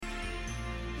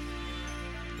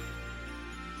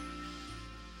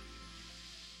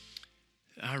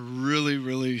I really,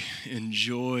 really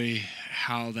enjoy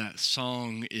how that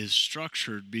song is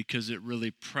structured because it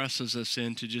really presses us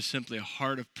into just simply a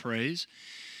heart of praise.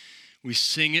 We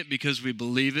sing it because we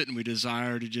believe it and we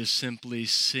desire to just simply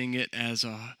sing it as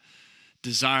a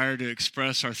desire to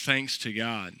express our thanks to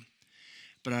God.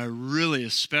 But I really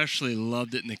especially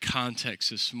loved it in the context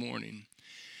this morning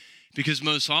because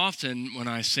most often when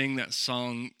I sing that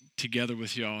song together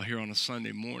with y'all here on a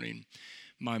Sunday morning,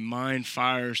 my mind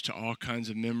fires to all kinds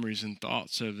of memories and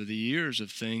thoughts over the years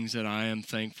of things that I am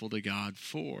thankful to God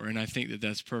for. And I think that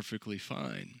that's perfectly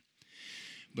fine.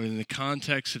 But in the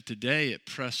context of today, it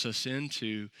pressed us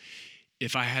into,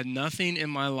 if I had nothing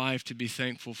in my life to be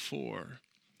thankful for,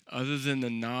 other than the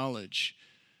knowledge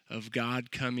of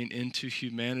God coming into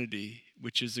humanity,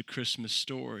 which is the Christmas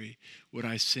story, would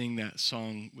I sing that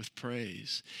song with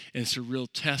praise? And it's a real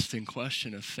test and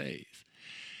question of faith.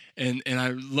 And I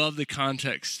love the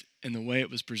context and the way it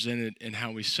was presented and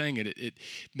how we sang it. It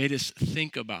made us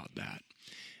think about that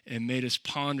and made us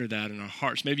ponder that in our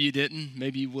hearts. Maybe you didn't.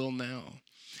 Maybe you will now.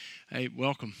 Hey,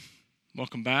 welcome.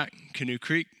 Welcome back, Canoe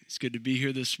Creek. It's good to be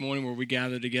here this morning where we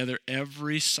gather together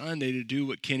every Sunday to do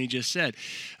what Kenny just said.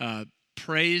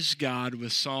 Praise God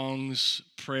with songs,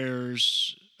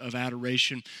 prayers of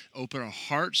adoration, open our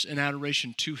hearts in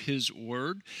adoration to His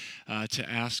Word, to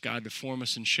ask God to form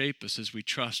us and shape us as we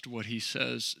trust what He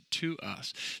says to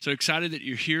us. So excited that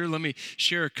you're here. Let me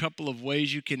share a couple of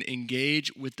ways you can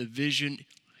engage with the vision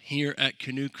here at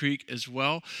Canoe Creek as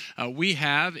well. We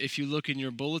have, if you look in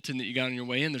your bulletin that you got on your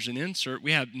way in, there's an insert.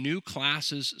 We have new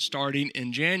classes starting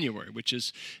in January, which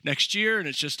is next year, and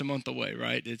it's just a month away,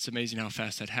 right? It's amazing how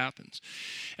fast that happens.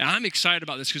 And I'm excited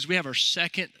about this because we have our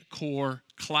second core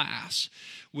class,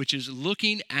 which is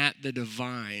looking at the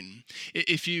divine.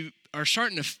 If you are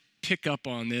starting to pick up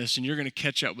on this, and you're going to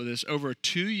catch up with this, over a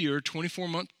 2-year,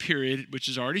 24-month period, which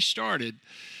has already started,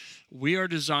 we are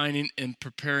designing and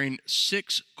preparing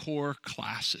 6 core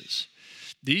classes.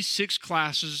 These 6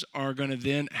 classes are going to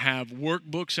then have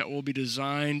workbooks that will be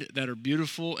designed that are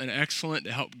beautiful and excellent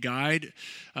to help guide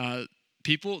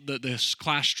people. The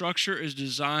class structure is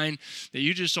designed that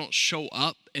you just don't show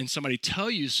up and somebody tell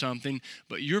you something,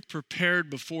 but you're prepared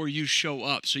before you show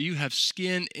up. So you have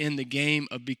skin in the game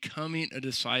of becoming a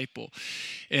disciple.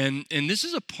 And this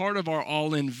is a part of our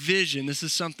all-in vision. This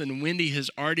is something Wendy has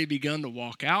already begun to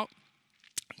walk out.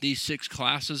 These 6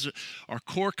 classes are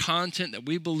core content that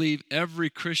we believe every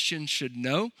Christian should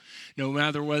know, no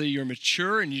matter whether you're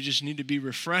mature and you just need to be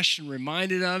refreshed and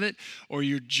reminded of it, or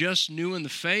you're just new in the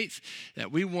faith,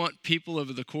 that we want people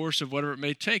over the course of whatever it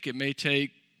may take. It may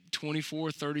take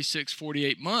 24, 36,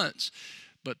 48 months,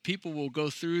 but people will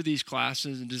go through these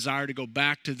classes and desire to go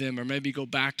back to them or maybe go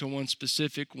back to one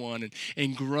specific one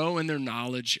and grow in their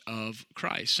knowledge of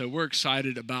Christ. So we're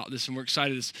excited about this, and we're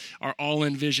excited this our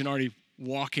all-in vision already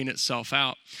walking itself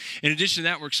out. In addition to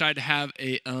that, we're excited to have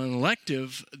an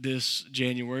elective this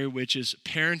January, which is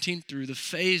Parenting Through the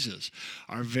Phases.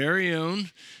 Our very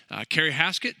own Carrie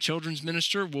Haskett, children's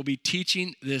minister, will be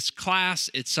teaching this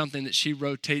class. It's something that she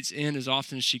rotates in as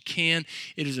often as she can.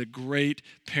 It is a great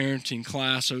parenting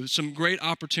class. So some great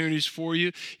opportunities for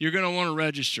you. You're going to want to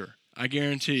register. I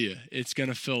guarantee you, it's going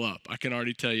to fill up. I can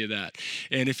already tell you that.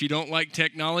 And if you don't like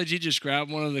technology, just grab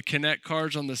one of the Connect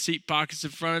cards on the seat pockets in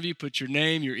front of you, put your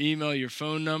name, your email, your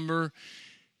phone number.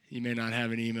 You may not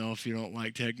have an email if you don't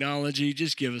like technology.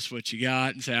 Just give us what you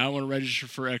got and say, I want to register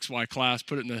for XY class.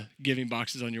 Put it in the giving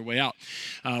boxes on your way out.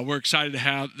 We're excited to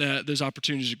have those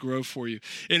opportunities to grow for you.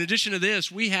 In addition to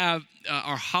this, we have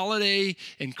our holiday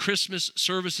and Christmas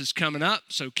services coming up,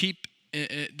 so keep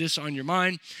this on your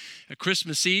mind.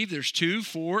 Christmas Eve, there's 2,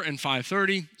 4, and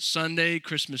 5:30. Sunday,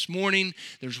 Christmas morning,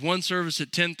 there's one service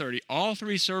at 10:30. All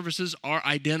 3 services are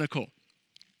identical.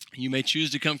 You may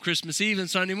choose to come Christmas Eve and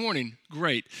Sunday morning.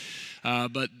 Great.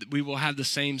 But we will have the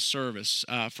same service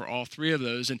for all 3 of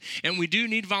those. And we do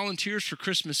need volunteers for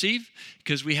Christmas Eve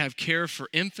because we have care for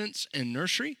infants and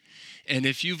nursery. And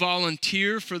if you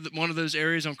volunteer for one of those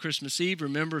areas on Christmas Eve,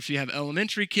 remember, if you have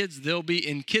elementary kids, they'll be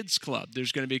in Kids Club.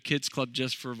 There's going to be a Kids Club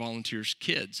just for volunteers'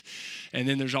 kids. And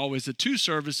then there's always the 2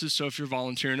 services, so if you're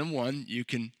volunteering in one, you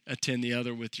can attend the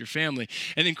other with your family.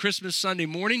 And then Christmas Sunday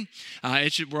morning,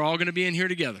 we're all going to be in here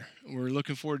together. We're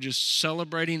looking forward to just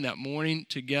celebrating that morning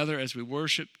together as we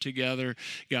worship together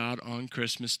God on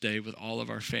Christmas Day with all of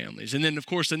our families. And then, of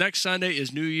course, the next Sunday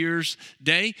is New Year's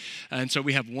Day. And so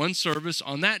we have one service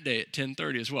on that day at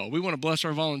 10:30 as well. We want to bless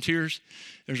our volunteers.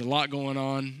 There's a lot going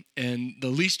on, and the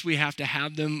least we have to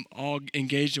have them all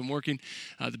engaged and working,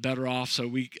 the better off. So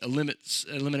we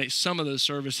eliminate some of those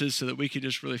services so that we can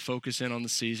just really focus in on the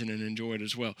season and enjoy it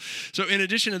as well. So in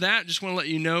addition to that, just want to let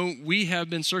you know, we have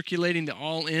been circulating the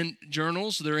All In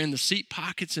journals. They're in the seat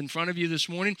pockets in front of you this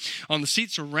morning. On the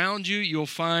seats around you, you'll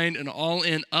find an All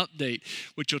In update,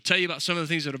 which will tell you about some of the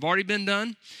things that have already been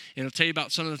done, and it'll tell you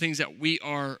about some of the things that we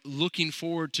are looking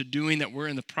forward to doing, that we're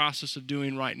in the process of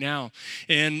doing right now.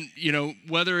 And,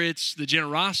 whether it's the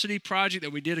generosity project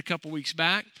that we did a couple weeks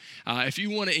back, if you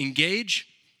want to engage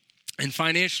and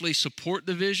financially support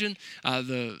the vision,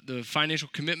 the financial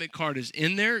commitment card is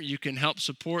in there. You can help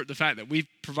support the fact that we've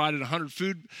provided 100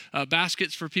 food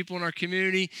baskets for people in our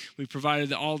community. We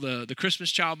provided all the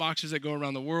Christmas child boxes that go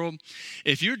around the world.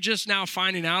 If you're just now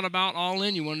finding out about All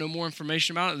In, you want to know more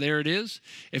information about it, there it is.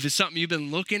 If it's something you've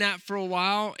been looking at for a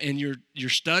while and you're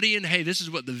studying, hey, this is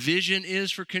what the vision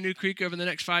is for Canoe Creek over the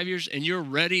next 5 years, and you're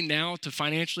ready now to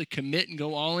financially commit and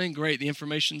go all in, great, the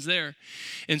information's there.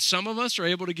 And some of us are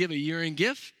able to give a year-end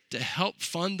gift to help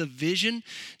fund the vision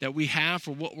that we have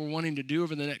for what we're wanting to do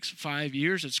over the next 5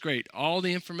 years. It's great. All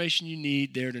the information you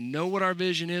need there to know what our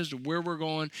vision is, to where we're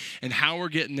going, and how we're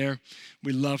getting there.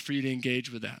 We'd love for you to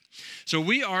engage with that. So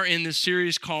we are in this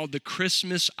series called The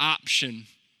Christmas Option.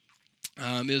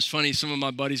 It was funny, some of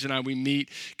my buddies and I, we meet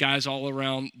guys all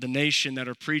around the nation that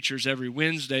are preachers every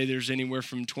Wednesday. There's anywhere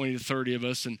from 20 to 30 of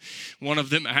us, and one of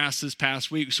them asked this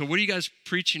past week, so what are you guys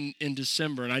preaching in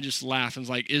December? And I just laughed and was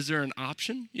like, is there an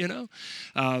option,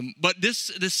 But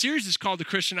this series is called the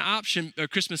Christmas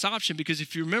Option, because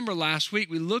if you remember last week,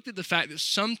 we looked at the fact that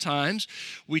sometimes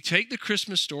we take the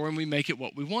Christmas story and we make it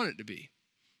what we want it to be,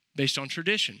 based on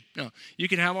tradition. No, you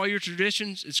can have all your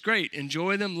traditions. It's great.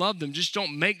 Enjoy them, love them. Just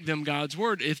don't make them God's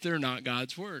word if they're not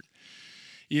God's word.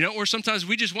 Or sometimes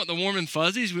we just want the warm and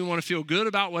fuzzies. We want to feel good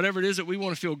about whatever it is that we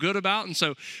want to feel good about. And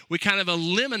so we kind of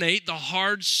eliminate the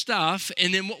hard stuff.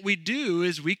 And then what we do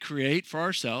is we create for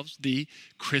ourselves the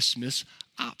Christmas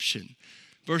option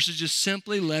versus just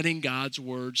simply letting God's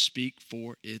word speak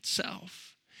for itself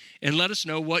and let us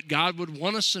know what God would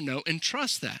want us to know and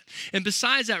trust that. And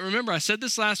besides that, remember, I said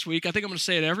this last week, I think I'm going to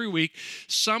say it every week,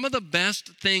 some of the best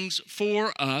things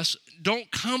for us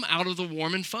don't come out of the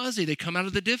warm and fuzzy. They come out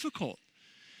of the difficult.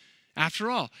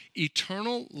 After all,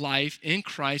 eternal life in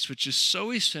Christ, which is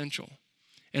so essential,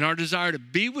 and our desire to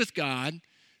be with God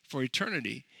for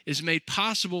eternity is made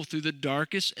possible through the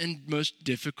darkest and most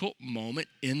difficult moment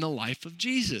in the life of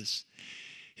Jesus.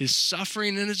 His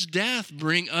suffering and his death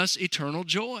bring us eternal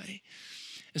joy.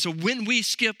 And so when we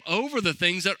skip over the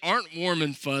things that aren't warm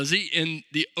and fuzzy in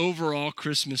the overall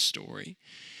Christmas story,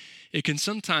 it can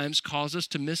sometimes cause us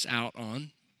to miss out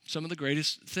on some of the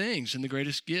greatest things and the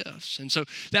greatest gifts. And so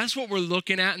that's what we're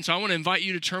looking at. And so I want to invite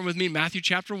you to turn with me, Matthew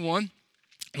chapter 1.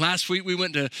 Last week, we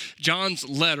went to John's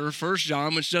letter, 1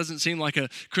 John, which doesn't seem like a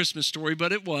Christmas story,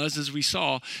 but it was, as we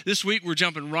saw. This week, we're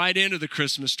jumping right into the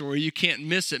Christmas story. You can't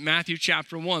miss it, Matthew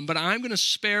chapter 1. But I'm going to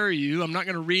spare you. I'm not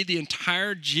going to read the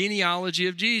entire genealogy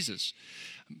of Jesus.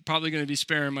 I'm probably going to be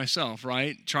sparing myself,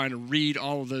 right? Trying to read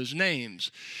all of those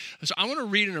names. So I want to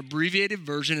read an abbreviated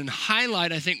version and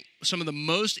highlight, I think, some of the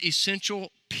most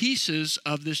essential pieces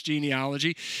of this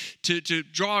genealogy to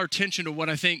draw our attention to what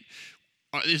I think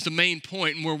is the main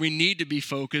point and where we need to be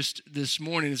focused this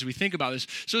morning as we think about this.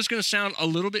 So it's going to sound a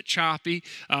little bit choppy,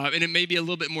 and it may be a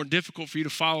little bit more difficult for you to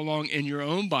follow along in your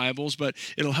own Bibles, but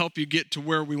it'll help you get to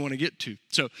where we want to get to.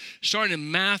 So starting in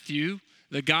Matthew,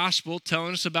 the gospel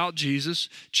telling us about Jesus,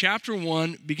 chapter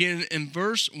 1, beginning in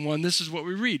verse 1, this is what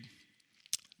we read.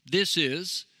 This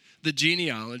is the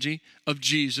genealogy of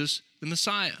Jesus, the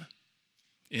Messiah.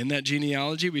 In that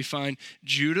genealogy, we find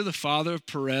Judah, the father of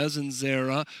Perez and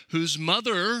Zerah, whose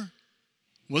mother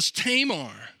was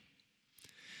Tamar.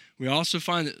 We also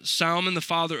find Salmon, the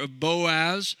father of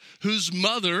Boaz, whose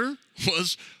mother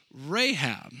was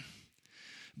Rahab.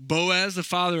 Boaz, the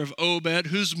father of Obed,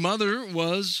 whose mother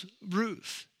was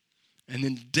Ruth. And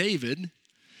then David,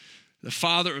 the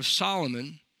father of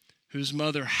Solomon, whose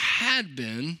mother had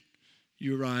been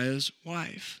Uriah's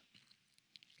wife.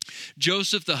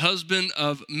 Joseph, the husband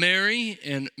of Mary,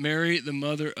 and Mary, the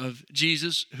mother of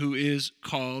Jesus, who is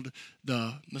called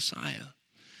the Messiah.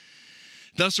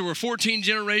 Thus there were 14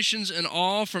 generations in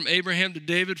all from Abraham to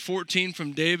David, 14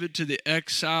 from David to the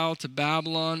exile to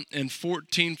Babylon, and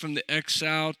 14 from the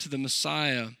exile to the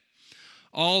Messiah.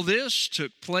 All this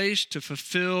took place to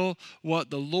fulfill what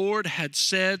the Lord had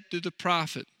said through the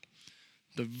prophet.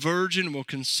 The virgin will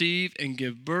conceive and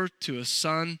give birth to a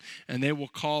son, and they will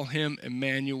call him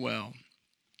Emmanuel,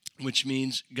 which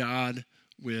means God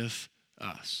with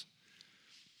us.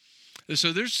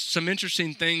 So there's some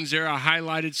interesting things there. I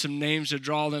highlighted some names to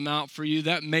draw them out for you.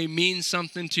 That may mean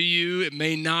something to you. It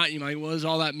may not. You might, what does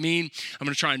all that mean? I'm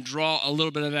going to try and draw a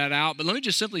little bit of that out. But let me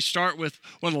just simply start with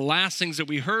one of the last things that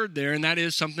we heard there, and that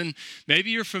is something,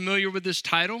 maybe you're familiar with this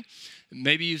title.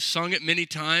 Maybe you've sung it many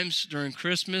times during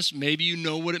Christmas. Maybe you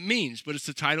know what it means, but it's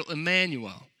the title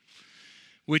Emmanuel,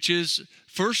 which is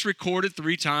first recorded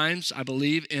 3 times, I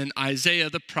believe, in Isaiah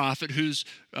the prophet, who's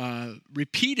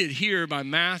repeated here by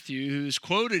Matthew, who's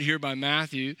quoted here by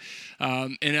Matthew,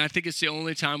 and I think it's the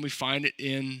only time we find it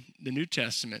in the New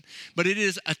Testament. But it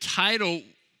is a title,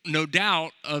 no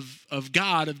doubt, of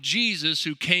God, of Jesus,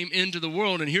 who came into the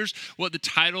world. And here's what the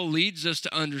title leads us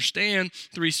to understand.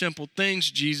 3 simple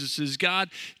things. Jesus is God,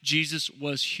 Jesus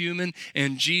was human,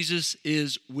 and Jesus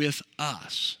is with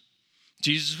us.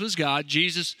 Jesus was God,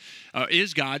 Jesus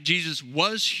is God, Jesus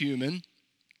was human,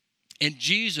 and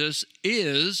Jesus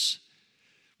is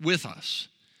with us.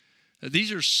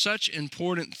 These are such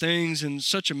important things and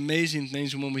such amazing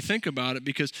things when we think about it,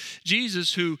 because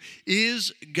Jesus, who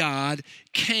is God,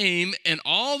 came, and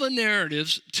all the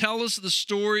narratives tell us the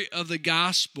story of the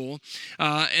gospel,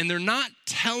 and they're not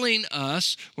telling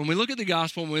us, when we look at the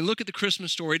gospel, when we look at the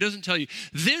Christmas story, it doesn't tell you,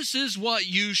 this is what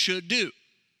you should do.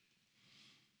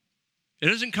 It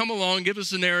doesn't come along and give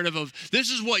us the narrative of, this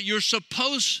is what you're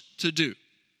supposed to do.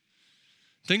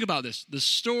 Think about this. The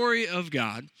story of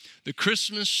God, the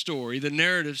Christmas story, the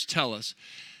narratives tell us,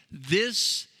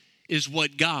 this is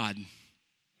what God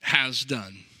has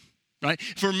done. Right?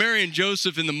 For Mary and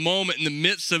Joseph, in the moment, in the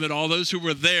midst of it, all those who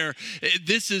were there,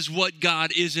 this is what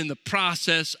God is in the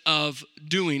process of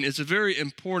doing. It's a very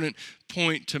important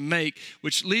point to make,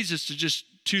 which leads us to just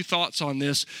 2 thoughts on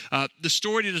this. The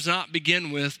story does not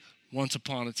begin with once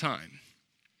upon a time,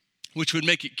 which would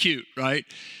make it cute, right?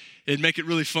 It'd make it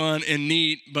really fun and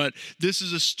neat, but this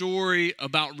is a story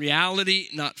about reality,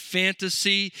 not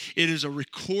fantasy. It is a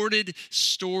recorded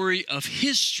story of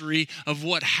history of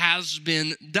what has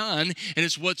been done, and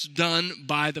it's what's done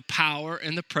by the power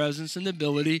and the presence and the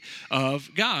ability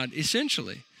of God,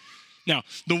 essentially. Now,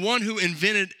 the one who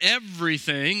invented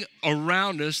everything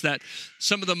around us that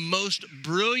some of the most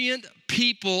brilliant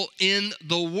people in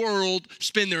the world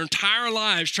spend their entire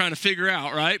lives trying to figure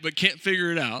out, right? But can't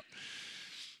figure it out,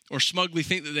 or smugly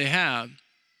think that they have,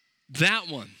 that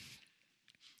one,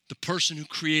 the person who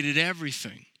created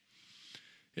everything,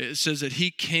 it says that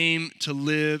he came to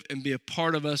live and be a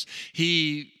part of us.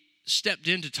 He stepped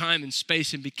into time and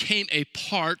space and became a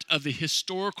part of the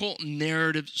historical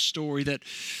narrative story that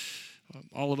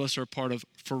all of us are a part of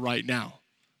for right now,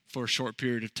 for a short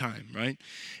period of time, right?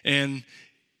 And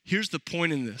here's the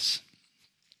point in this.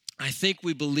 I think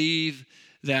we believe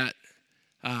that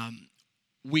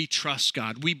we trust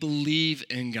God. We believe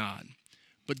in God.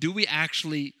 But do we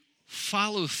actually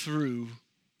follow through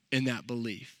in that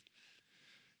belief?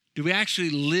 Do we actually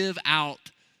live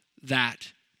out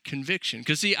that conviction?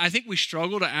 Because see, I think we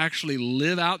struggle to actually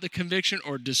live out the conviction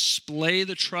or display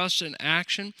the trust in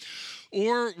action,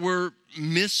 or we're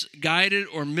misguided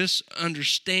or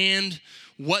misunderstand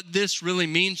what this really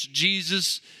means.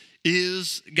 Jesus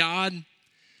is God.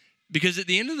 Because at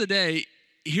the end of the day,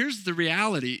 here's the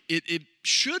reality. It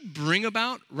should bring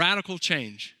about radical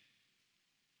change.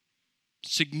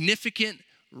 Significant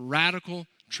radical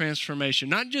transformation.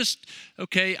 Not just,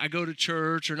 okay, I go to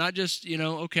church, or not just,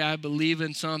 okay, I believe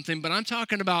in something, but I'm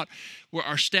talking about where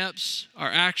our steps, our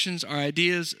actions, our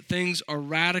ideas, things are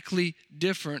radically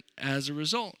different as a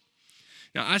result.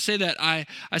 Now, I say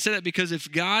that because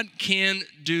if God can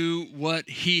do what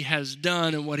he has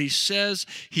done and what he says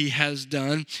he has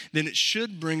done, then it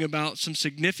should bring about some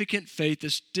significant faith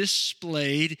that's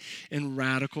displayed in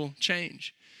radical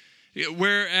change.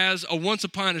 Whereas a once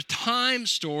upon a time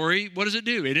story, what does it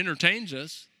do? It entertains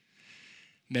us.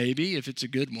 Maybe, if it's a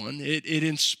good one. It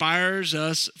inspires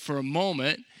us for a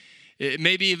moment. It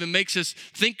maybe even makes us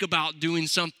think about doing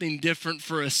something different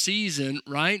for a season,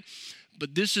 right?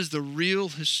 But this is the real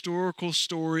historical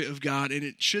story of God, and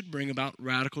it should bring about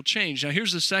radical change. Now,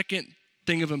 here's the second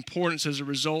thing of importance as a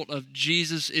result of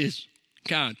Jesus is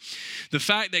God. The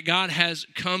fact that God has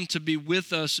come to be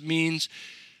with us means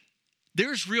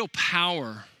there's real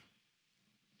power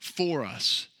for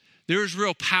us. There's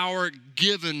real power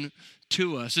given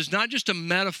to us. It's not just a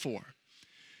metaphor.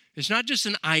 It's not just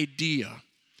an idea.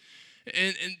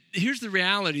 And here's the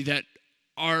reality that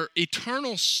our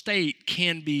eternal state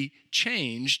can be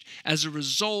changed as a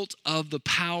result of the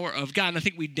power of God. And I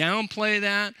think we downplay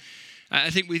that. I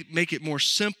think we make it more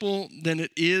simple than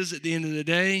it is at the end of the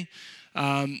day.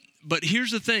 But here's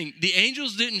the thing. The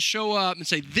angels didn't show up and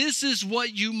say, this is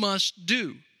what you must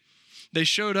do. They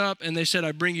showed up and they said,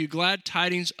 I bring you glad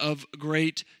tidings of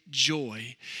great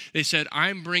joy. They said,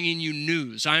 I'm bringing you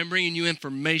news. I'm bringing you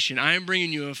information. I'm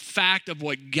bringing you a fact of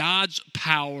what God's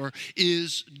power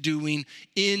is doing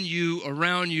in you,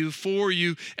 around you, for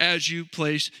you, as you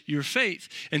place your faith.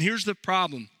 And here's the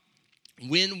problem.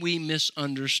 When we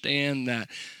misunderstand that,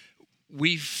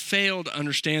 we fail to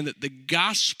understand that the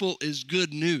gospel is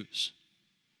good news,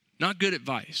 not good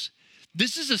advice.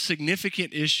 This is a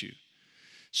significant issue,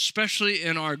 especially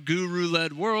in our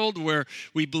guru-led world where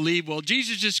we believe, well,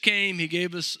 Jesus just came, he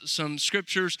gave us some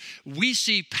scriptures. We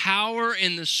see power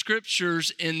in the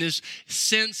scriptures in this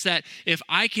sense that if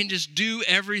I can just do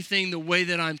everything the way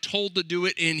that I'm told to do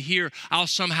it in here, I'll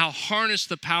somehow harness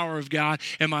the power of God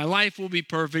and my life will be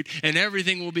perfect and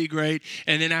everything will be great.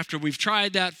 And then after we've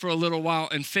tried that for a little while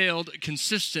and failed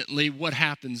consistently, what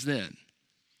happens then?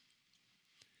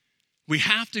 We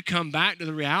have to come back to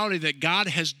the reality that God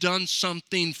has done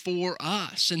something for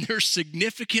us, and there's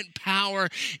significant power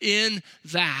in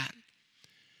that.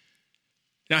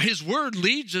 Now, His Word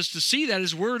leads us to see that.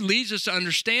 His Word leads us to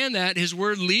understand that. His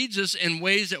Word leads us in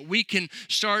ways that we can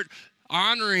start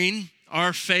honoring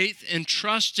our faith and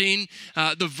trusting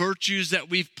the virtues that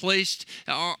we've placed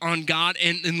on God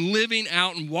and living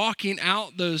out and walking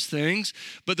out those things.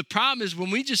 But the problem is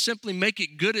when we just simply make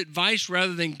it good advice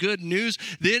rather than good news,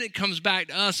 then it comes back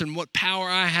to us and what power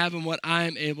I have and what I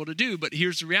am able to do. But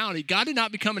here's the reality. God did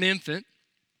not become an infant,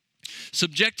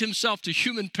 subject Himself to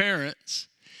human parents,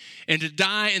 and to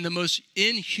die in the most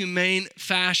inhumane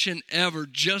fashion ever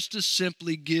just to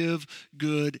simply give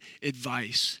good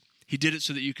advice. He did it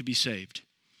so that you could be saved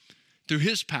through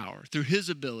His power, through His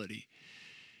ability,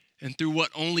 and through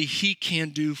what only He can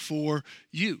do for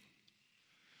you.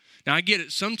 Now, I get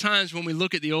it. Sometimes when we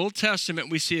look at the Old Testament,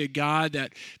 we see a God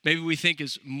that maybe we think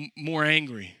is more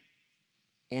angry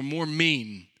or more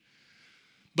mean.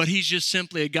 But He's just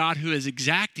simply a God who is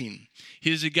exacting.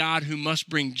 He is a God who must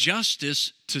bring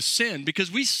justice to sin,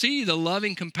 because we see the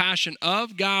loving compassion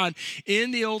of God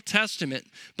in the Old Testament.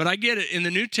 But I get it. In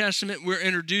the New Testament, we're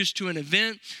introduced to an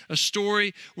event, a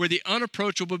story where the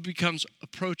unapproachable becomes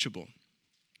approachable,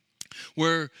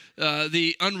 where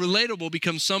the unrelatable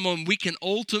becomes someone we can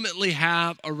ultimately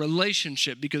have a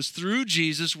relationship, because through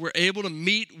Jesus, we're able to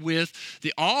meet with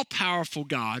the all-powerful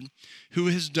God who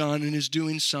has done and is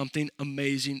doing something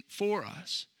amazing for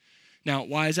us. Now,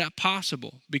 why is that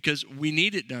possible? Because we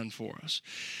need it done for us.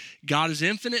 God is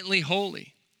infinitely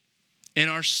holy, and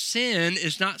our sin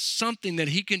is not something that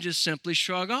He can just simply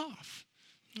shrug off.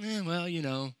 Well, you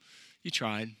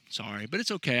tried, sorry, but it's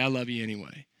okay, I love you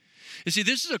anyway. You see,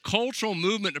 this is a cultural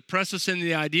movement to press us into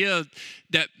the idea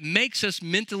that makes us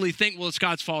mentally think, well, it's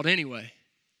God's fault anyway.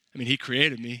 I mean, He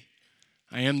created me.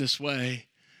 I am this way.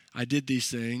 I did these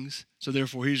things, so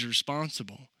therefore He's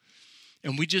responsible.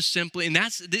 And we just simply, and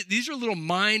these are little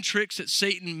mind tricks that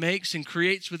Satan makes and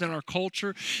creates within our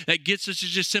culture that gets us to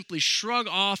just simply shrug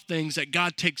off things that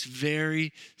God takes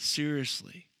very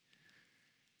seriously.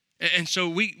 And so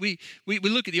we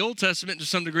look at the Old Testament to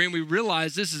some degree and we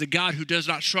realize this is a God who does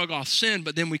not shrug off sin,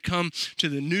 but then we come to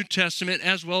the New Testament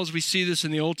as well as we see this in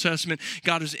the Old Testament.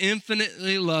 God is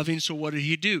infinitely loving, so what did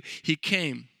He do? He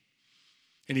came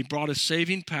and He brought a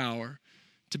saving power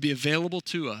to be available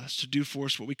to us to do for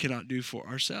us what we cannot do for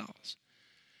ourselves.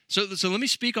 So let me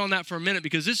speak on that for a minute,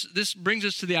 because this brings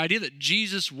us to the idea that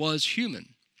Jesus was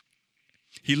human.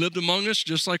 He lived among us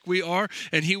just like we are,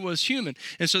 and He was human.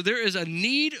 And so there is a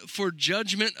need for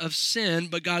judgment of sin,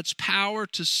 but God's power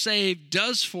to save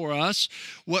does for us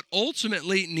what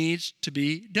ultimately needs to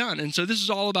be done. And so this is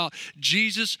all about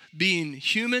Jesus being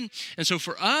human. And so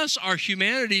for us, our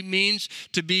humanity means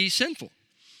to be sinful.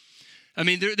 I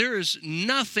mean, there is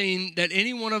nothing that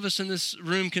any one of us in this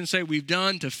room can say we've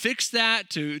done to fix that,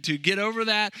 to get over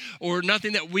that, or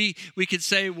nothing that we could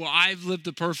say, well, I've lived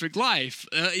the perfect life.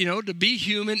 To be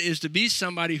human is to be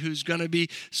somebody who's going to be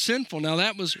sinful. Now,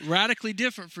 that was radically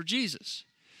different for Jesus.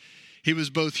 He was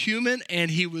both human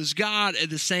and He was God at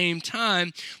the same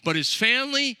time, but His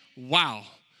family, wow,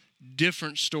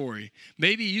 different story.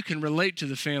 Maybe you can relate to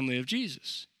the family of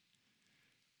Jesus.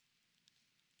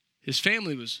 His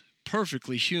family was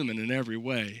perfectly human in every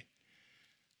way.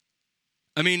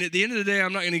 I mean, at the end of the day,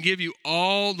 I'm not going to give you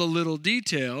all the little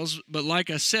details, but like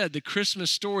I said, the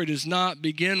Christmas story does not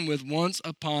begin with once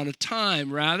upon a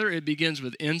time. Rather, it begins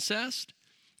with incest.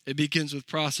 It begins with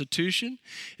prostitution.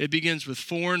 It begins with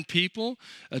foreign people,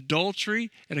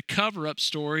 adultery, and a cover-up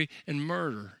story and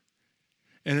murder.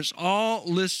 And it's all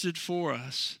listed for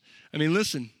us. I mean,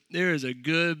 listen, there is a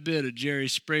good bit of Jerry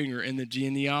Springer in the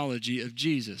genealogy of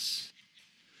Jesus.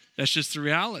 That's just the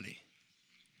reality.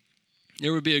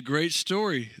 There would be a great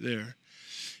story there.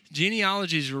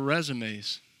 Genealogies are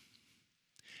resumes.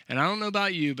 And I don't know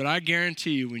about you, but I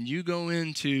guarantee you when you go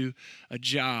into a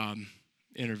job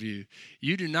interview,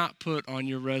 you do not put on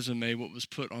your resume what was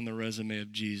put on the resume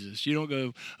of Jesus. You don't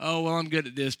go, oh, well, I'm good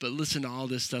at this, but listen to all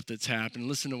this stuff that's happened.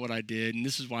 Listen to what I did, and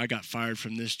this is why I got fired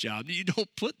from this job. You don't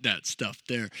put that stuff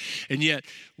there. And yet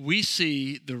we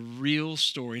see the real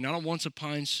story, not a once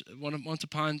upon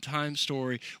a time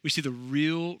story. We see the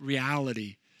real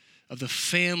reality of the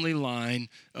family line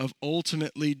of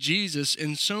ultimately Jesus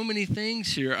in so many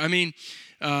things here. I mean,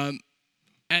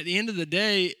 at the end of the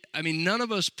day, none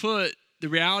of us put the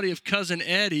reality of Cousin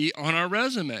Eddie on our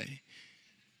resume.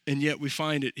 And yet we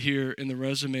find it here in the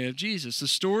resume of Jesus. The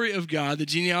story of God, the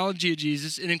genealogy of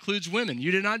Jesus, it includes women.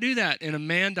 You did not do that in a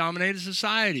man-dominated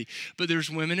society. But there's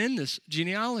women in this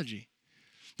genealogy.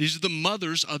 These are the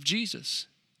mothers of Jesus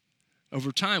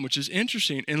over time, which is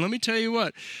interesting. And let me tell you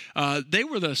what, they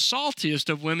were the saltiest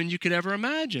of women you could ever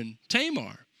imagine.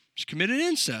 Tamar, she committed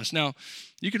incest. Now,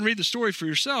 you can read the story for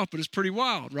yourself, but it's pretty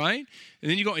wild, right? And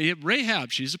then you have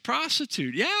Rahab. She's a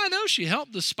prostitute. Yeah, I know she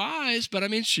helped the spies, but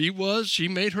she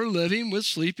made her living with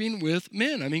sleeping with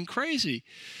men. Crazy.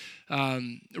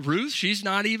 Ruth, she's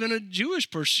not even a Jewish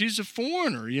person. She's a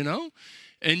foreigner,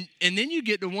 And then you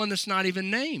get to one that's not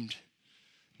even named.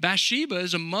 Bathsheba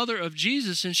is a mother of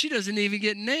Jesus, and she doesn't even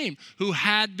get named, who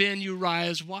had been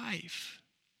Uriah's wife.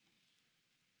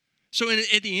 So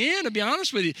at the end, to be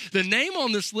honest with you, the name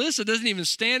on this list that doesn't even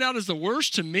stand out as the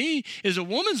worst to me is a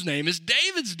woman's name. It's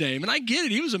David's name. And I get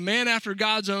it. He was a man after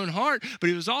God's own heart, but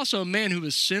he was also a man who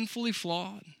was sinfully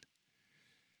flawed,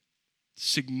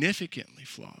 significantly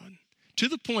flawed. To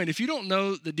the point, if you don't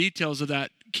know the details of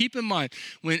that, keep in mind,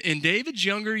 when in David's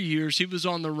younger years, he was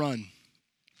on the run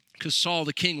because Saul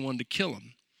the king wanted to kill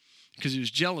him because he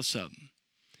was jealous of him.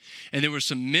 And there were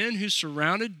some men who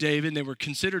surrounded David, and they were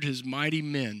considered his mighty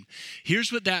men.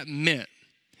 Here's what that meant.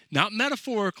 Not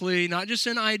metaphorically, not just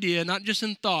in idea, not just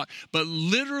in thought, but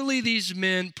literally these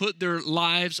men put their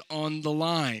lives on the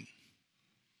line.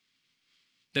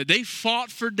 That they fought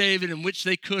for David in which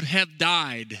they could have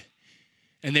died.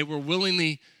 And they were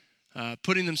willingly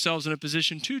putting themselves in a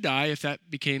position to die if that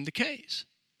became the case.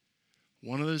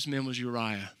 One of those men was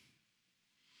Uriah.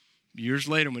 Years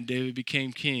later, when David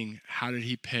became king, how did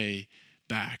he pay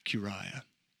back Uriah?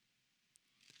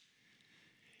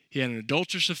 He had an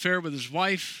adulterous affair with his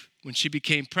wife. When she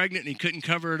became pregnant and he couldn't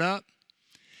cover it up,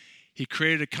 he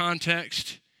created a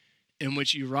context in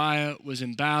which Uriah was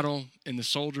in battle and the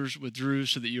soldiers withdrew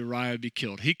so that Uriah would be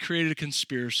killed. He created a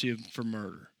conspiracy for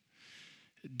murder.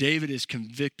 David is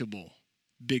convictable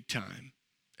big time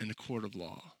in the court of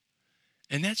law.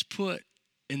 And that's put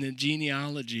in the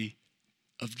genealogy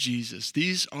of Jesus.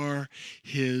 These are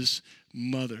his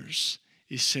mothers,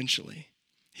 essentially.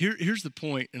 Here's the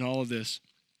point in all of this.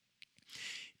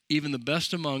 Even the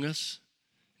best among us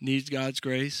needs God's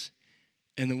grace,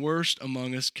 and the worst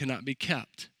among us cannot be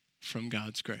kept from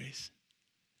God's grace.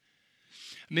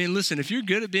 Listen, if you're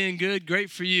good at being good, great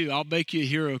for you. I'll bake you a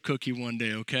hero cookie one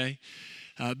day, okay?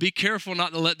 Be careful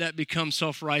not to let that become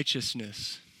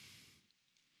self-righteousness.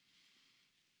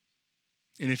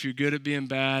 And if you're good at being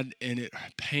bad and it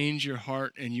pains your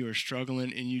heart and you are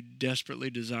struggling and you desperately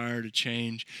desire to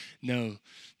change, know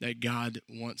that God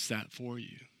wants that for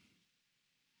you.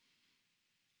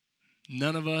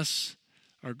 None of us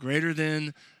are greater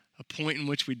than a point in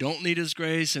which we don't need his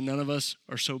grace, and none of us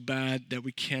are so bad that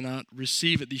we cannot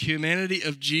receive it. The humanity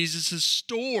of Jesus'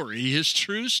 story, his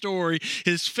true story,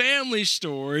 his family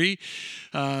story,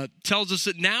 tells us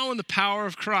that now in the power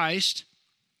of Christ,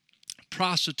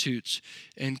 prostitutes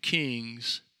and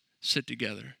kings sit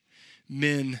together.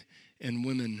 Men and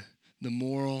women, the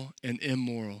moral and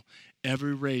immoral.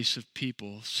 Every race of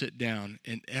people sit down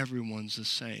and everyone's the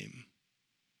same.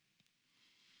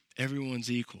 Everyone's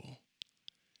equal.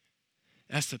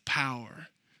 That's the power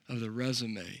of the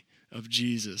resume of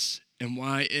Jesus. And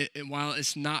while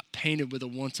it's not painted with a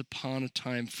once upon a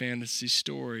time fantasy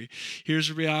story, here's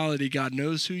the reality. God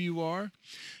knows who you are.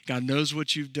 God knows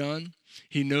what you've done.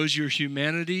 He knows your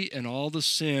humanity and all the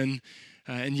sin,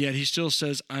 and yet he still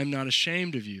says, I'm not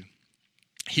ashamed of you.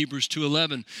 Hebrews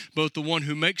 2:11, both the one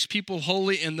who makes people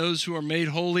holy and those who are made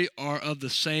holy are of the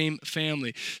same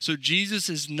family. So Jesus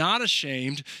is not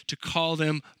ashamed to call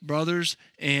them brothers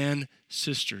and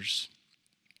sisters.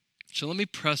 So let me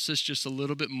press this just a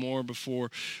little bit more before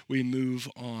we move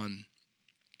on.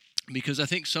 Because I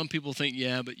think some people think,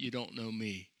 yeah, but you don't know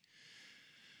me.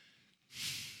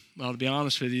 Well, to be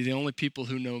honest with you, the only people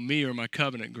who know me are my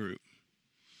covenant group,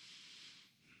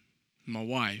 my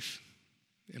wife,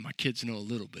 and my kids know a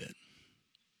little bit.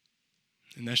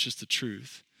 And that's just the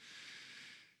truth.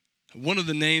 One of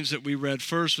the names that we read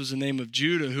first was the name of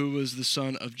Judah, who was the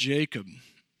son of Jacob.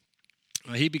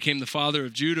 He became the father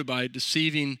of Judah by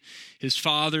deceiving his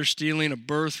father, stealing a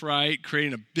birthright,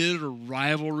 creating a bitter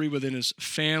rivalry within his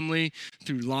family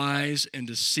through lies and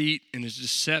deceit. And his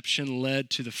deception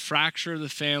led to the fracture of the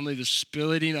family, the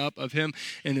splitting up of him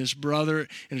and his brother.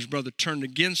 And his brother turned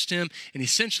against him. And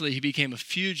essentially, he became a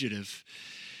fugitive.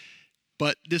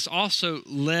 But this also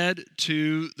led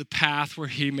to the path where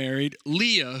he married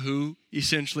Leah, who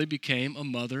essentially became a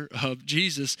mother of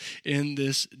Jesus in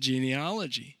this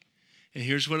genealogy. And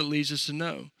here's what it leads us to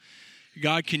know.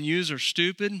 God can use our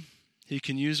stupid, he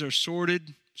can use our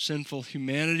sordid, sinful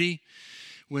humanity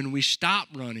when we stop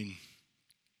running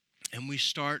and we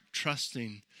start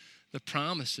trusting the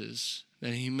promises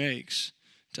that he makes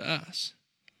to us.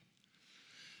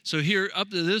 So here, up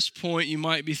to this point, you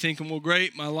might be thinking, well,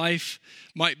 great, my life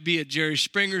might be a Jerry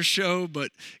Springer show,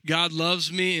 but God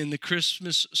loves me, and the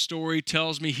Christmas story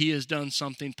tells me he has done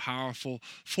something powerful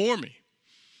for me.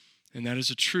 And that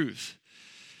is a truth.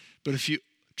 But if you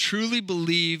truly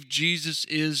believe Jesus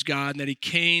is God and that he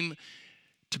came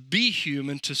to be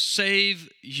human, to save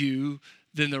you,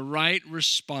 then the right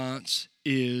response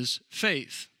is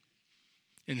faith.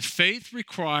 And faith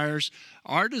requires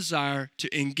our desire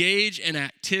to engage in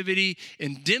activity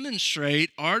and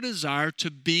demonstrate our desire to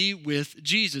be with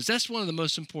Jesus. That's one of the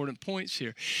most important points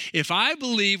here. If I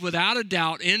believe without a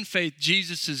doubt in faith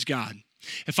Jesus is God,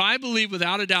 if I believe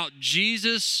without a doubt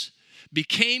Jesus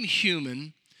became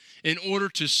human in order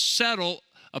to settle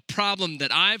a problem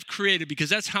that I've created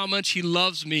because that's how much he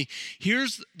loves me,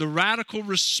 here's the radical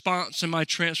response in my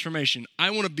transformation. I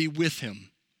want to be with him.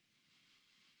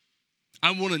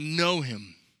 I want to know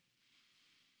him.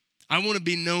 I want to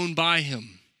be known by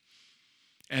him.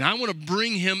 And I want to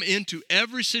bring him into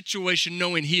every situation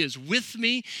knowing he is with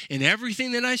me in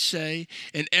everything that I say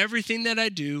and everything that I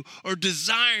do, or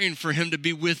desiring for him to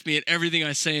be with me in everything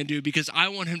I say and do, because I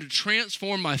want him to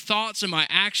transform my thoughts and my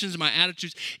actions and my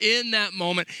attitudes in that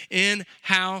moment in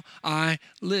how I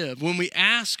live. When we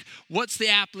ask, what's the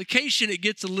application, it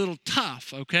gets a little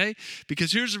tough, okay?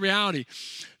 Because here's the reality.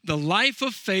 The life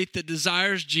of faith that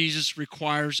desires Jesus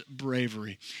requires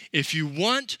bravery. If you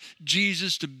want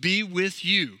Jesus to be with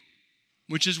you,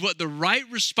 which is what the right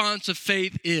response of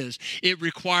faith is, it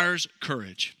requires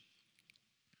courage.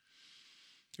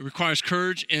 It requires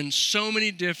courage in so many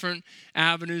different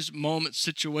avenues, moments,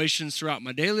 situations throughout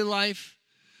my daily life,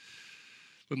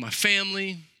 with my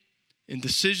family, in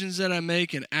decisions that I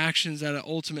make and actions that I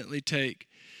ultimately take.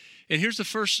 And here's the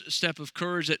first step of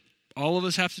courage that all of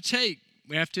us have to take.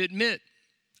 We have to admit,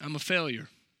 I'm a failure.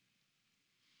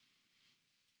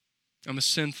 I'm a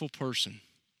sinful person.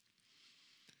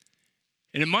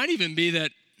 And it might even be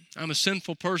that I'm a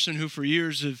sinful person who for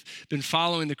years have been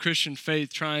following the Christian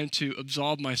faith, trying to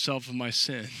absolve myself of my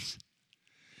sins.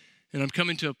 And I'm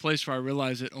coming to a place where I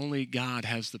realize that only God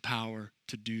has the power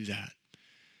to do that.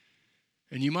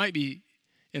 And you might be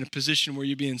in a position where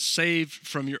you're being saved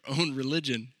from your own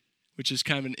religion, which is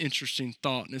kind of an interesting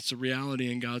thought, and it's a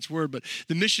reality in God's word. But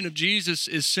the mission of Jesus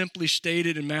is simply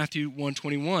stated in Matthew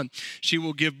 1:21. She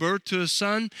will give birth to a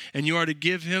son, and you are to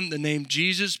give him the name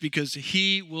Jesus, because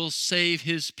he will save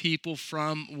his people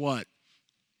from what?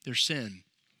 Their sin.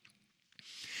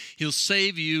 He'll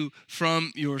save you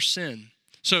from your sin.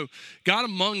 So God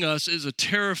among us is a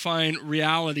terrifying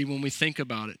reality when we think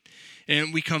about it.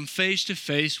 And we come face to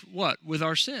face, what? With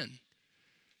our sin.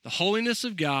 The holiness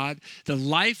of God, the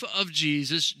life of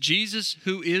Jesus, Jesus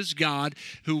who is God,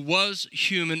 who was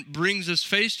human, brings us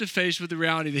face to face with the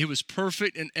reality that he was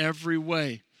perfect in every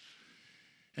way.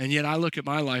 And yet I look at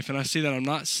my life and I see that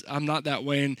I'm not that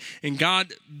way. And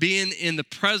God being in the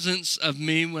presence of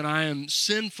me when I am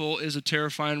sinful is a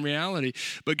terrifying reality.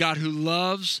 But God who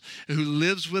loves, who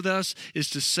lives with us, is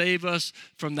to save us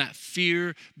from that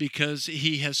fear, because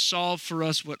he has solved for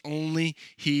us what only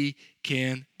he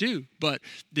can do. But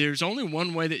there's only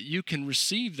one way that you can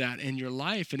receive that in your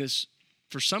life, and it's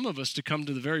for some of us to come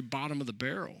to the very bottom of the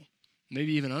barrel,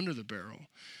 maybe even under the barrel,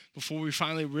 before we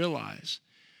finally realize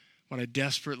what I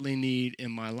desperately need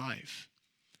in my life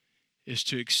is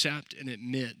to accept and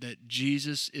admit that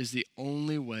Jesus is the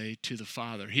only way to the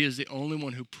Father. He is the only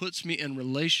one who puts me in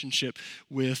relationship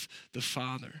with the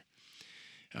Father.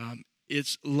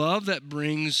 It's love that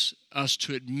brings us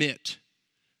to admit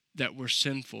that we're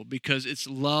sinful, because it's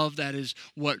love that is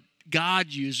what God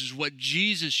uses, what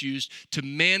Jesus used to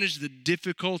manage the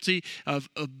difficulty of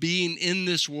being in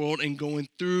this world and going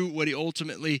through what he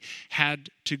ultimately had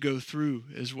to go through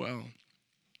as well.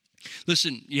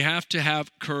 Listen, you have to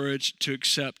have courage to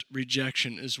accept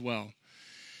rejection as well.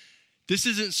 This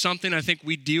isn't something I think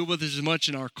we deal with as much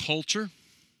in our culture.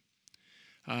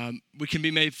 We can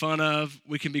be made fun of.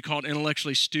 We can be called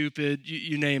intellectually stupid.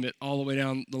 You name it, all the way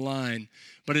down the line.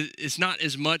 But it's not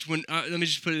as much when, let me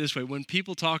just put it this way. When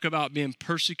people talk about being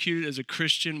persecuted as a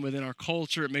Christian within our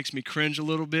culture, it makes me cringe a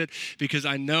little bit because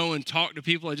I know and talk to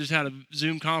people. I just had a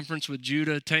Zoom conference with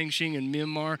Judah Tengshing in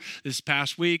Myanmar this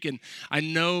past week, and I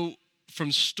know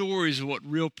from stories of what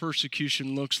real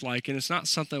persecution looks like, and it's not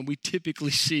something we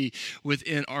typically see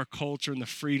within our culture and the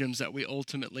freedoms that we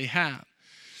ultimately have.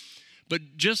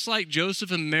 But just like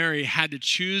Joseph and Mary had to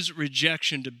choose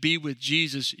rejection to be with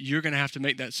Jesus, you're going to have to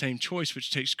make that same choice,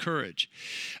 which takes courage.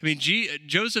 I mean,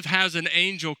 Joseph has an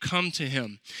angel come to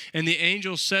him, and the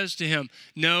angel says to him,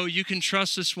 no, you can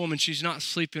trust this woman. She's not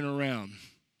sleeping around.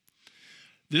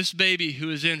 This baby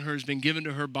who is in her has been given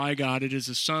to her by God. It is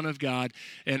the Son of God,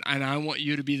 and I want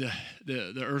you to be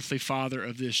the earthly father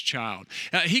of this child.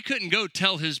 He couldn't go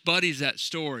tell his buddies that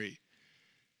story.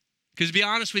 Because to be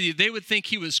honest with you, they would think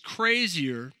he was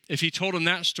crazier if he told them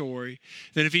that story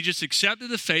than if he just accepted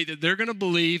the fate that they're going to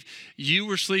believe you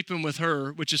were sleeping with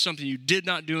her, which is something you did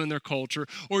not do in their culture,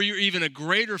 or you're even a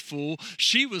greater fool.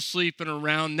 She was sleeping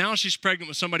around. Now she's pregnant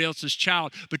with somebody else's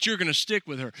child, but you're going to stick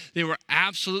with her. They were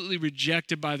absolutely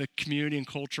rejected by the community and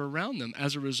culture around them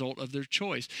as a result of their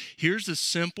choice. Here's the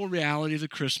simple reality of the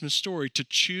Christmas story. To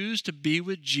choose to be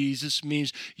with Jesus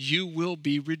means you will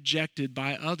be rejected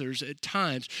by others at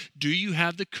times. Do you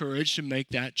have the courage to make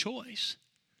that choice?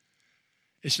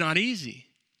 It's not easy.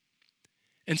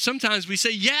 And sometimes we say,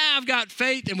 yeah, I've got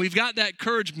faith, and we've got that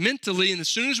courage mentally, and as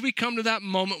soon as we come to that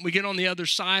moment, we get on the other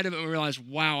side of it and we realize,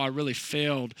 wow, I really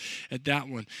failed at that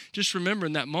one. Just remember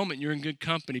in that moment, you're in good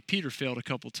company. Peter failed a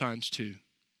couple times too.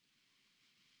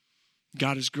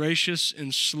 God is gracious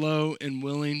and slow and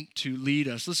willing to lead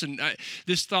us. Listen,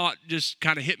 this thought just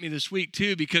kind of hit me this week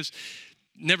too, because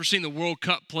never seen the World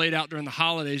Cup played out during the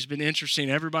holidays. It's been interesting.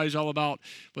 Everybody's all about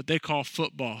what they call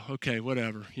football. Okay,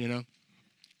 whatever, you know.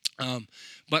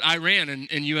 But Iran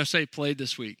and USA played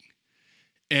this week.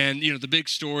 And, you know, the big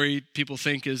story people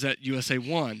think is that USA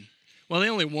won. Well, they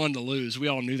only won to lose. We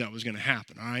all knew that was going to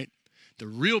happen, all right? The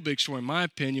real big story, in my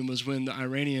opinion, was when the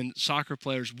Iranian soccer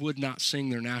players would not sing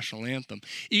their national anthem,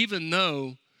 even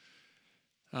though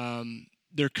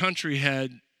their country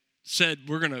had said,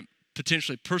 we're going to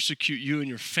potentially persecute you and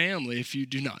your family if you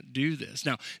do not do this.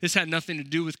 Now, this had nothing to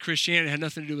do with Christianity, it had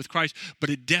nothing to do with Christ, but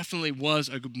it definitely was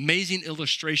an amazing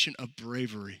illustration of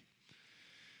bravery.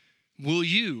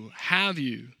 Have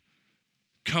you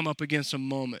come up against a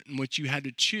moment in which you had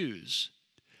to choose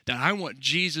that I want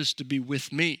Jesus to be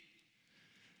with me,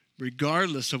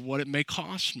 regardless of what it may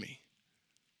cost me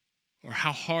or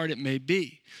how hard it may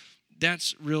be?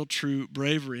 That's real, true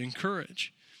bravery and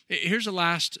courage. Here's the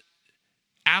last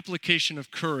application of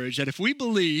courage, that if we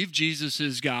believe Jesus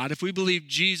is God, if we believe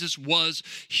Jesus was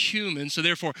human, so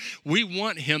therefore we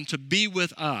want him to be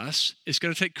with us, it's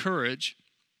going to take courage.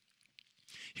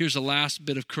 Here's the last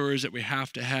bit of courage that we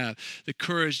have to have, the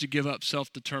courage to give up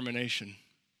self-determination.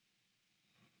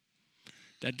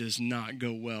 That does not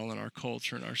go well in our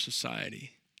culture and our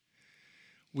society.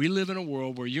 We live in a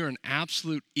world where you're an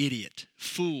absolute idiot,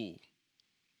 fool,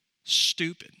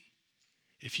 stupid,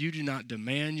 if you do not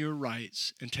demand your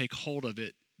rights and take hold of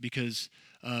it because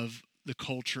of the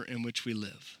culture in which we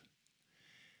live.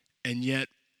 And yet,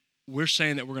 we're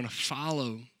saying that we're going to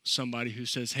follow somebody who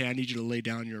says, hey, I need you to lay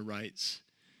down your rights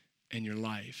and your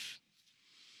life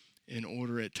in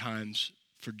order at times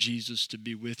for Jesus to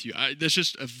be with you. That's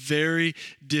just a very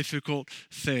difficult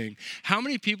thing. How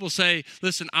many people say,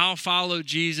 listen, I'll follow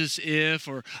Jesus if,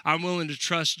 or I'm willing to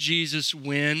trust Jesus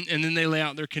when, and then they lay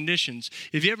out their conditions.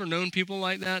 Have you ever known people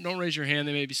like that? Don't raise your hand.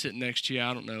 They may be sitting next to you.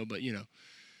 I don't know, but you know,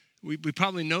 we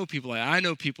probably know people like that. I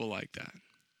know people like that.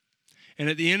 And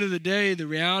at the end of the day, the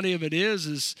reality of it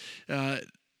is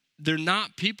they're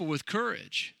not people with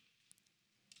courage,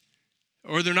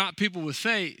 or they're not people with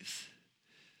faith.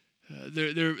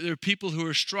 They're people who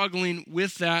are struggling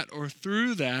with that or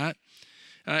through that.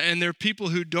 And they're people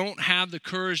who don't have the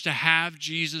courage to have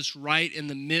Jesus right in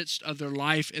the midst of their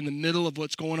life, in the middle of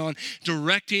what's going on,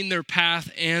 directing their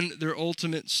path and their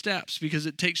ultimate steps, because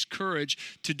it takes courage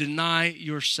to deny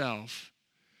yourself.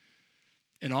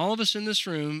 And all of us in this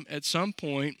room, at some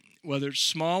point, whether it's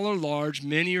small or large,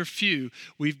 many or few,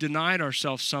 we've denied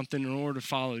ourselves something in order to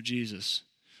follow Jesus.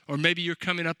 Or maybe you're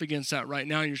coming up against that right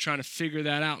now and you're trying to figure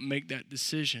that out and make that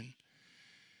decision.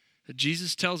 But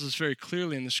Jesus tells us very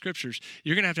clearly in the scriptures,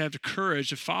 you're going to have the courage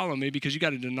to follow me because you got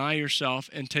to deny yourself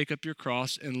and take up your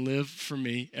cross and live for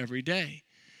me every day.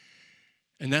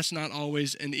 And that's not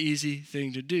always an easy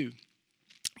thing to do.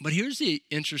 But here's the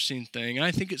interesting thing, and I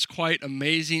think it's quite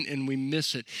amazing and we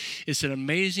miss it. It's an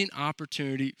amazing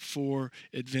opportunity for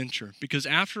adventure. Because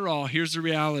after all, here's the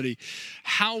reality.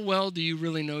 How well do you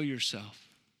really know yourself?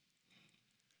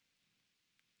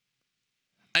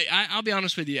 I'll be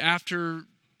honest with you, after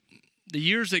the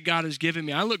years that God has given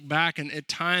me, I look back and at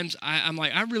times I'm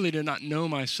like, I really did not know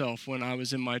myself when I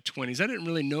was in my 20s. I didn't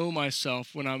really know myself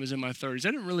when I was in my 30s.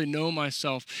 I didn't really know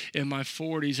myself in my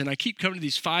 40s. And I keep coming to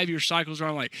these 5-year cycles where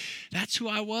I'm like, that's who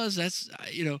I was.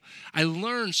 I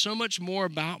learned so much more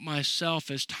about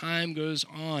myself as time goes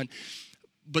on.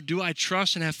 But do I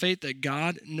trust and have faith that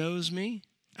God knows me?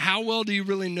 How well do you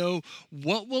really know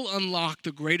what will unlock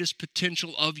the greatest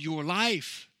potential of your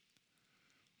life?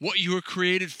 What you were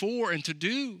created for and to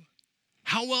do.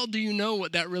 How well do you know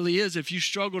what that really is if you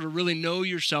struggle to really know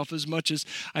yourself as much as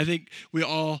I think we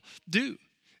all do?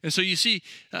 And so you see,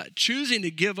 choosing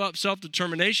to give up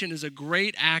self-determination is a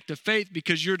great act of faith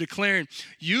because you're declaring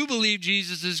you believe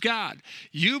Jesus is God.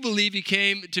 You believe he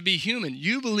came to be human.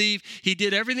 You believe he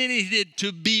did everything he did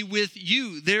to be with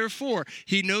you. Therefore,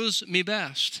 he knows me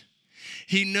best.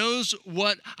 He knows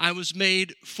what I was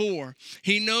made for.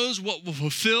 He knows what will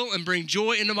fulfill and bring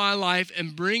joy into my life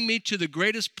and bring me to the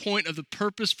greatest point of the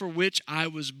purpose for which I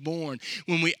was born.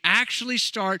 When we actually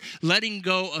start letting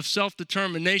go of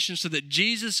self-determination so that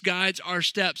Jesus guides our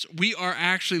steps, we are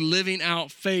actually living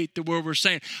out faith to where we're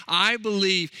saying, I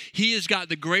believe he has got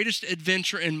the greatest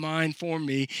adventure in mind for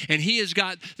me, and he has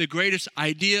got the greatest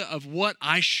idea of what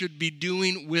I should be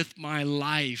doing with my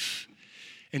life.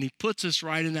 And he puts us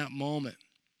right in that moment.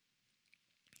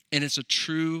 And it's a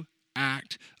true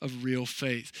act of real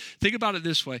faith. Think about it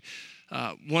this way.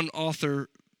 One author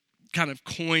kind of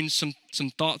coined some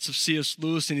thoughts of C.S.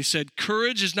 Lewis, and he said,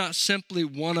 courage is not simply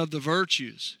one of the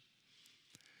virtues,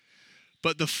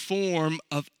 but the form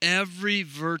of every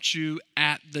virtue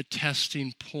at the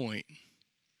testing point.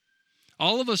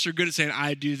 All of us are good at saying,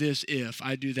 I do this if,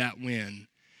 I do that when.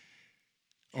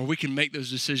 Or we can make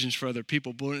those decisions for other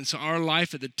people. But when it's our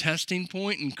life at the testing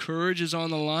point and courage is on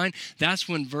the line, that's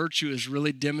when virtue is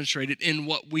really demonstrated in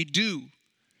what we do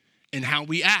and how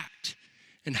we act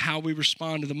and how we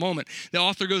respond to the moment. The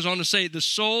author goes on to say, the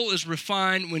soul is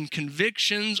refined when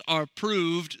convictions are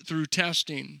proved through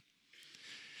testing.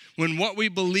 When what we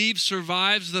believe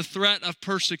survives the threat of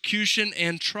persecution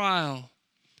and trial.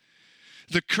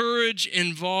 The courage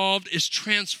involved is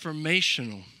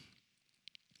transformational.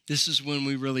 This is when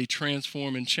we really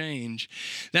transform and change.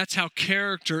 That's how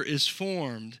character is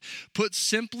formed. Put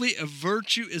simply, a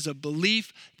virtue is a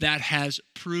belief that has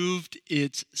proved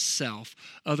itself.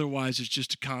 Otherwise, it's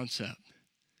just a concept.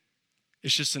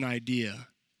 It's just an idea.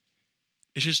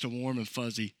 It's just a warm and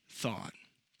fuzzy thought.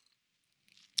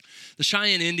 The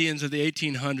Cheyenne Indians of the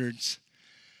 1800s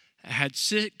had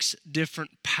 6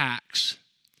 different packs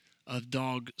of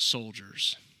dog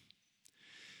soldiers.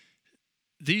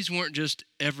 These weren't just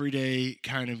everyday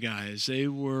kind of guys. They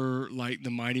were like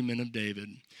the mighty men of David.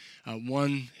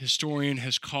 One historian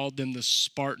has called them the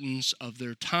Spartans of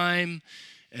their time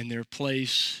and their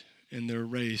place in their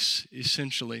race,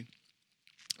 essentially.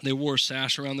 They wore a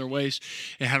sash around their waist.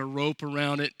 It had a rope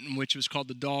around it, which was called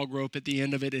the dog rope. At the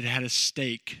end of it, it had a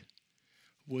stake,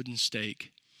 wooden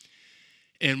stake.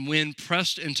 And when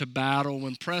pressed into battle,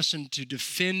 when pressed into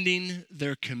defending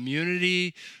their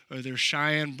community or their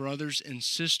Cheyenne brothers and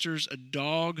sisters, a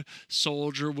dog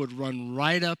soldier would run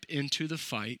right up into the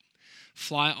fight,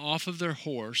 fly off of their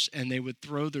horse, and they would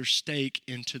throw their stake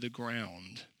into the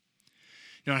ground.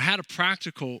 Now, it had a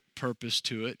practical purpose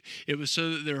to it. It was so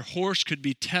that their horse could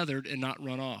be tethered and not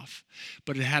run off.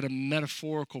 But it had a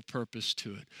metaphorical purpose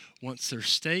to it. Once their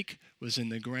stake was in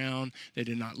the ground, they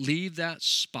did not leave that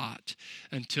spot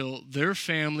until their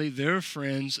family, their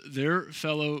friends, their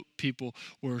fellow people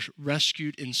were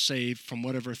rescued and saved from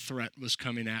whatever threat was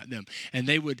coming at them. And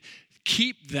they would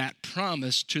keep that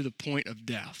promise to the point of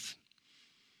death.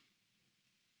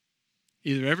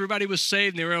 Either everybody was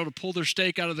saved and they were able to pull their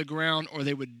stake out of the ground, or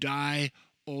they would die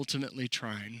ultimately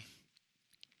trying.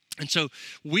 And so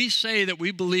we say that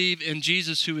we believe in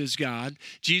Jesus who is God,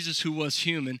 Jesus who was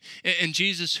human, and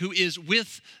Jesus who is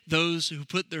with those who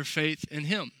put their faith in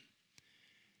him.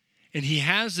 And he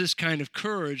has this kind of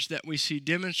courage that we see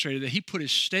demonstrated, that he put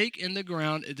his stake in the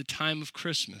ground at the time of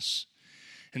Christmas,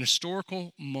 an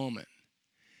historical moment,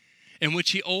 in which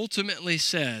he ultimately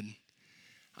said,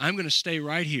 I'm going to stay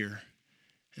right here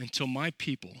until my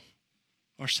people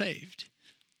are saved.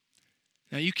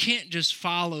 Now, you can't just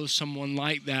follow someone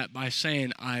like that by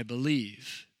saying, I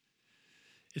believe.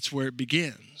 It's where it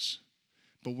begins.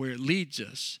 But where it leads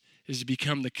us is to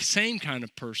become the same kind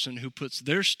of person who puts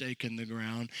their stake in the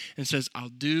ground and says, I'll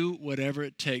do whatever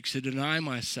it takes to deny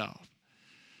myself,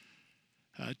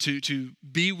 to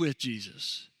be with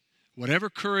Jesus, whatever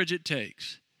courage it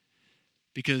takes,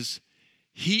 because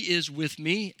he is with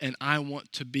me and I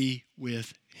want to be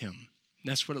with him.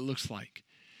 And that's what it looks like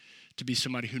to be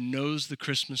somebody who knows the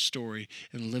Christmas story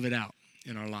and live it out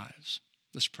in our lives.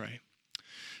 Let's pray.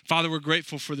 Father, we're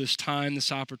grateful for this time, this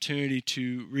opportunity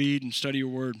to read and study your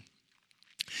word.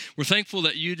 We're thankful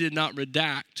that you did not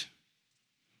redact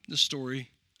the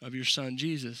story of your son,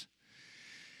 Jesus,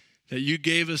 that you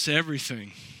gave us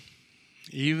everything,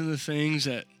 even the things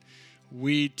that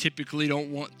we typically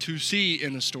don't want to see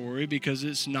in a story because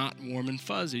it's not warm and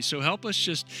fuzzy. So help us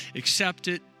just accept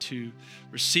it, to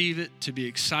receive it, to be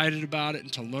excited about it,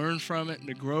 and to learn from it, and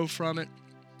to grow from it,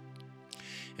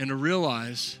 and to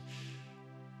realize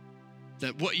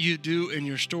that what you do in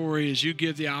your story is you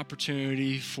give the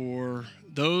opportunity for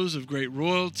those of great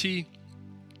royalty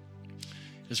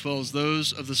as well as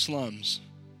those of the slums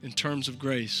in terms of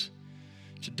grace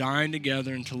to dine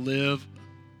together and to live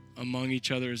among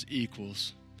each other as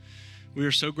equals. We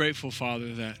are so grateful,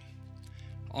 Father, that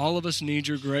all of us need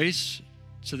your grace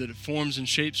so that it forms and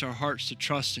shapes our hearts to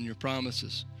trust in your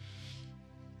promises.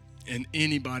 And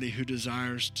anybody who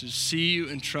desires to see you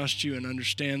and trust you and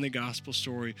understand the gospel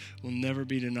story will never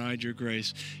be denied your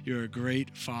grace. You're a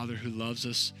great Father who loves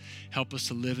us. Help us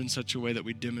to live in such a way that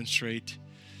we demonstrate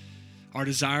our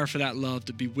desire for that love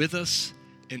to be with us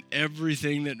in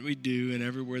everything that we do and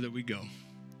everywhere that we go.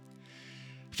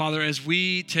 Father, as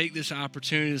we take this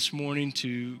opportunity this morning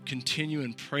to continue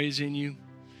in praising you,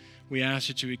 we ask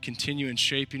that you would continue in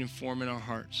shaping and forming our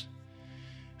hearts.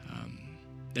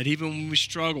 That even when we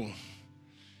struggle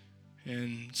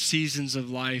in seasons of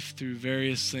life through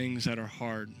various things that are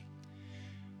hard,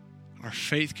 our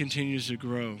faith continues to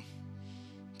grow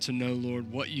to know,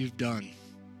 Lord, what you've done.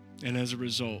 And as a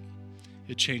result,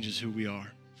 it changes who we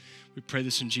are. We pray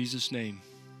this in Jesus' name.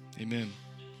 Amen.